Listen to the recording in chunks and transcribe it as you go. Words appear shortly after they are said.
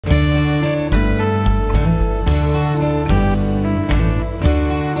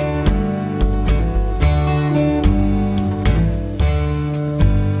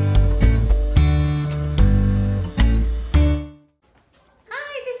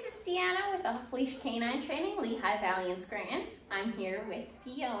Deanna with Off-Leash Canine Training, Lehigh Valley and Scranton. I'm here with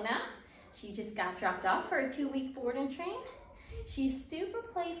Fiona. She just got dropped off for a 2-week board and train. She's super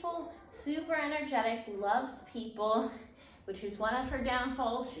playful, super energetic, loves people, which is one of her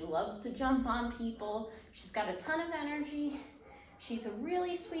downfalls. She loves to jump on people. She's got a ton of energy. She's a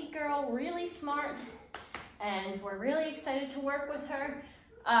really sweet girl, really smart, and we're really excited to work with her.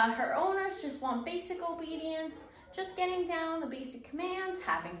 Her owners just want basic obedience, just getting down the basic commands,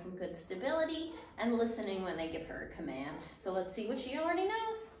 having some good stability, and listening when they give her a command. So let's see what she already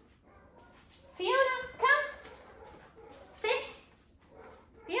knows. Fiona, come. Sit.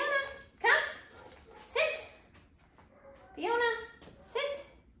 Fiona, come. Sit. Fiona, sit.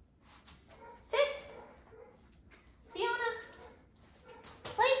 Sit. Fiona,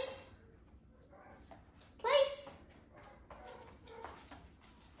 place. Place.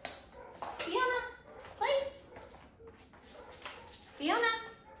 Fiona, place. Fiona,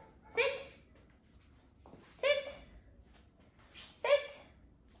 sit. Sit. Sit.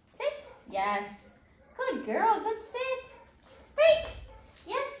 Sit. Yes. Good girl. Good sit. Break.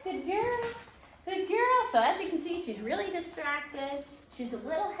 Yes, good girl. Good girl. So as you can see, she's really distracted. She's a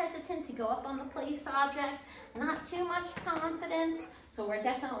little hesitant to go up on the place object. Not too much confidence. So we're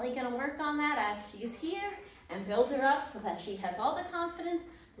definitely going to work on that as she's here and build her up so that she has all the confidence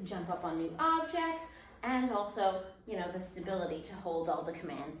to jump up on new objects and also, you know, the stability to hold all the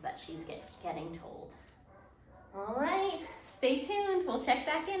commands that she's getting told. All right, stay tuned. We'll check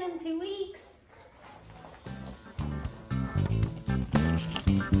back in 2 weeks.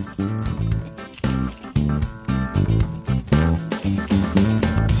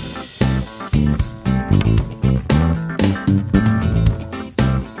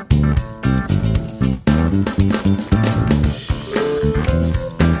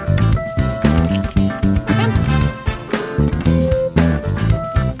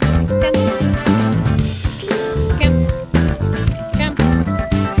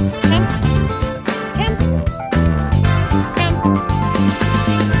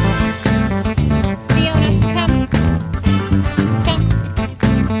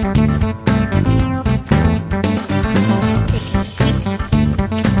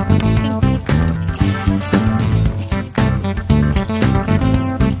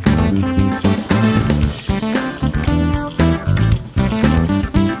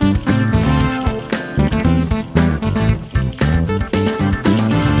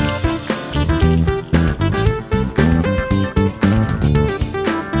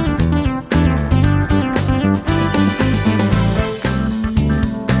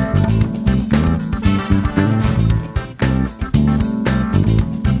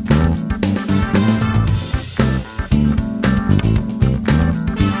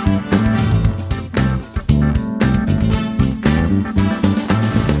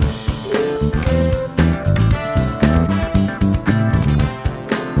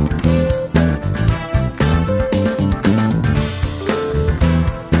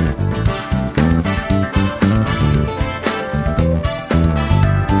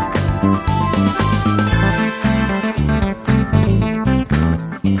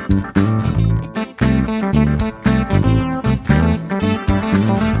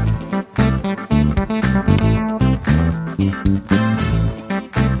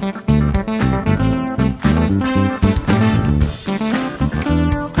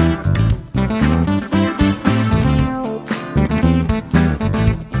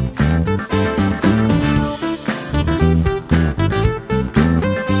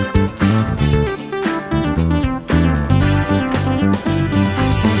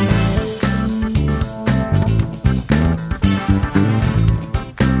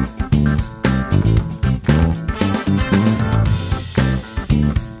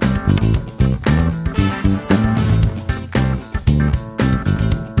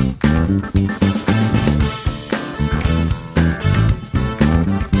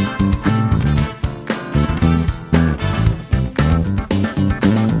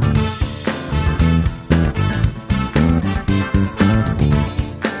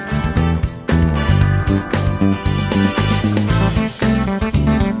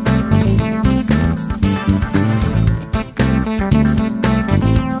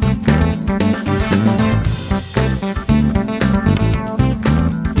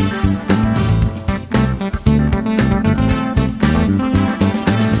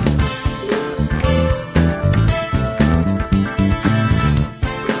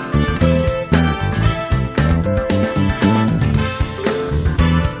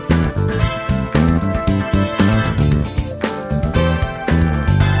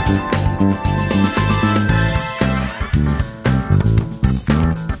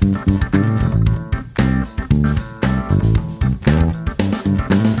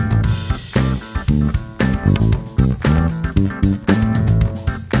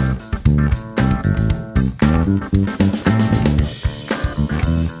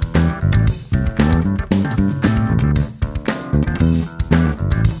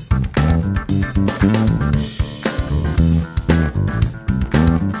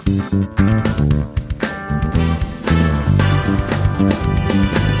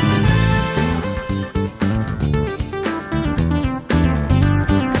 Bye.